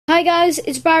Hi guys,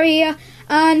 it's Barry here,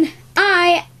 and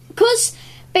because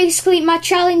basically my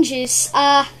challenges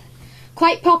are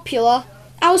quite popular,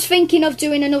 I was thinking of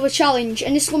doing another challenge,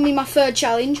 and this will be my third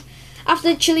challenge. After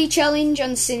the chili challenge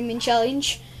and the cinnamon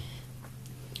challenge,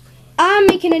 I'm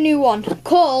making a new one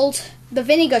called the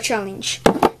vinegar challenge.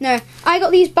 Now, I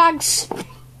got these bags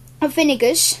of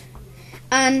vinegars,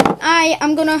 and I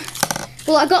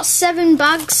got 7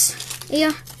 bags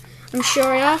here, I'm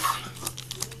sure I have.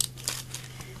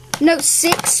 No,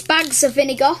 6 bags of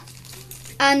vinegar,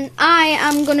 and I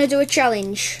am going to do a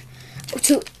challenge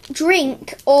to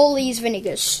drink all these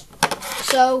vinegars.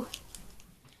 So,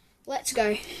 let's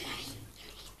go.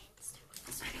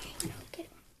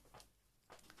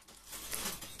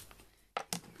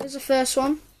 Here's the first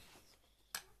one.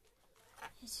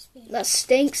 That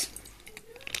stinks.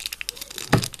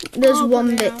 There's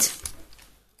one bit.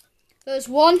 There's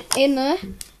one in there.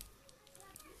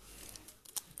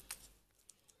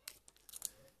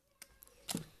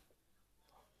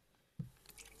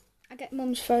 I'd get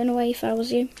Mum's phone away if I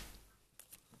was you.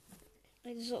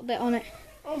 There's a little bit on it.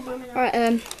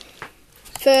 Alright,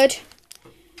 third.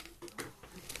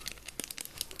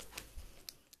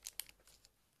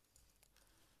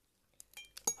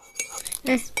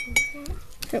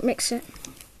 Don't mix it.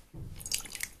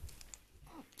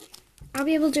 I'll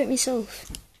be able to do it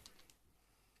myself.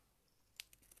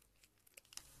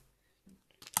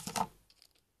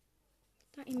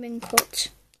 That ain't been cut.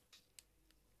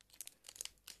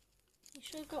 You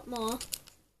should have got more.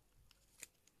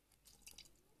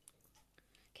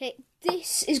 Okay,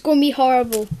 this is going to be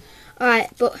horrible.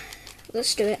 Alright, but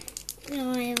let's do it.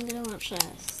 No, I am going to watch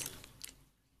this.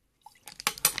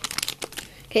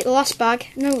 Okay, the last bag.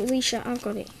 No, Alicia, I've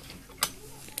got it.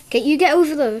 Okay, you get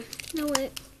over there. No,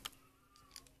 wait.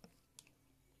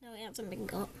 No, it hasn't been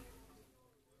got.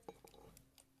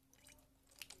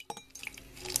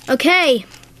 Okay,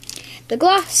 the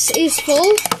glass is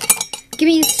full. Give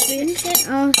me a spoon.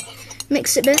 I'll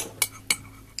mix it a bit.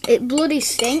 It bloody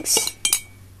stinks.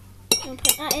 I'll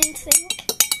put that in the sink.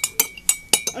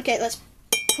 Okay, let's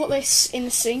put this in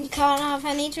the sink. Can't have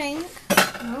any drink.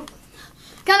 No.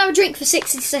 Can't have a drink for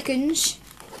 60 seconds.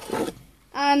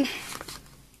 And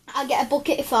I'll get a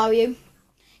bucket if I were you.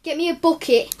 Get me a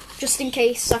bucket just in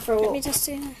case I throw up. Let me just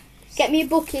do that. Get me a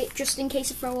bucket just in case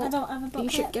I throw up. I don't have a bucket. You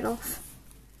should get off.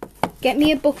 Get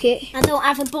me a bucket. I don't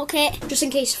have a bucket. Just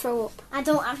in case I throw up. I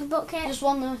don't have a bucket. Just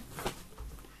one there.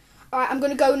 Alright, I'm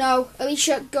going to go now.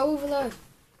 Alicia, go over there.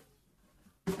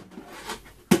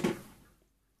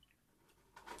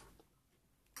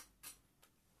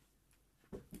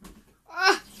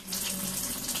 Ah!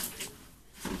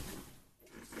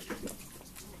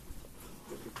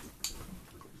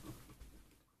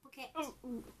 Okay.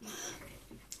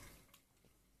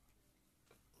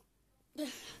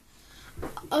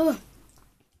 Oh.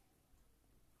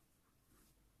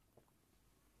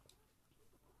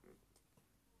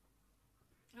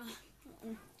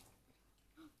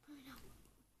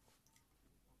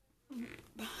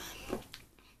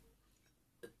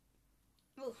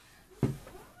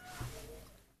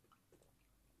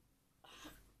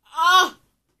 Ah!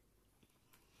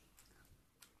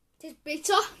 It's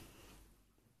bitter.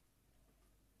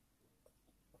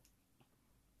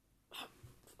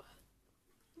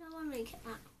 No one make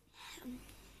that.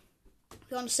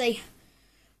 You want to say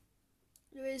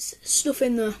there is stuff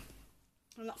in there.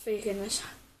 I'm not faking this.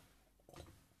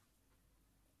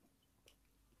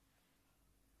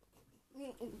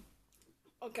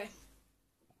 Okay.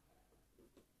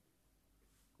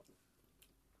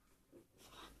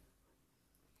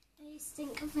 Do you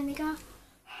stink of vinegar?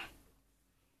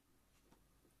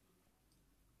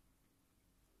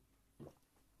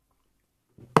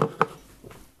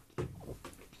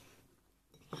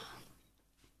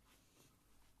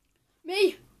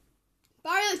 Me,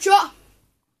 Barry the Trot,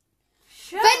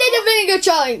 the vinegar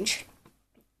challenge.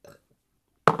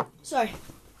 Sorry.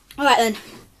 Alright then.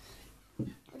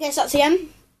 I guess that's the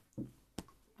end.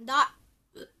 That.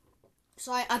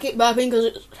 Sorry, I keep burping because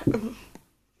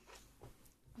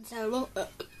it's terrible.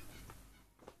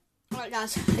 Alright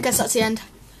guys, I guess that's the end.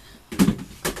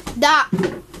 That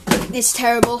is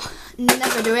terrible.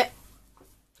 Never do it.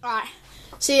 Alright.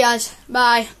 See you guys.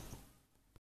 Bye.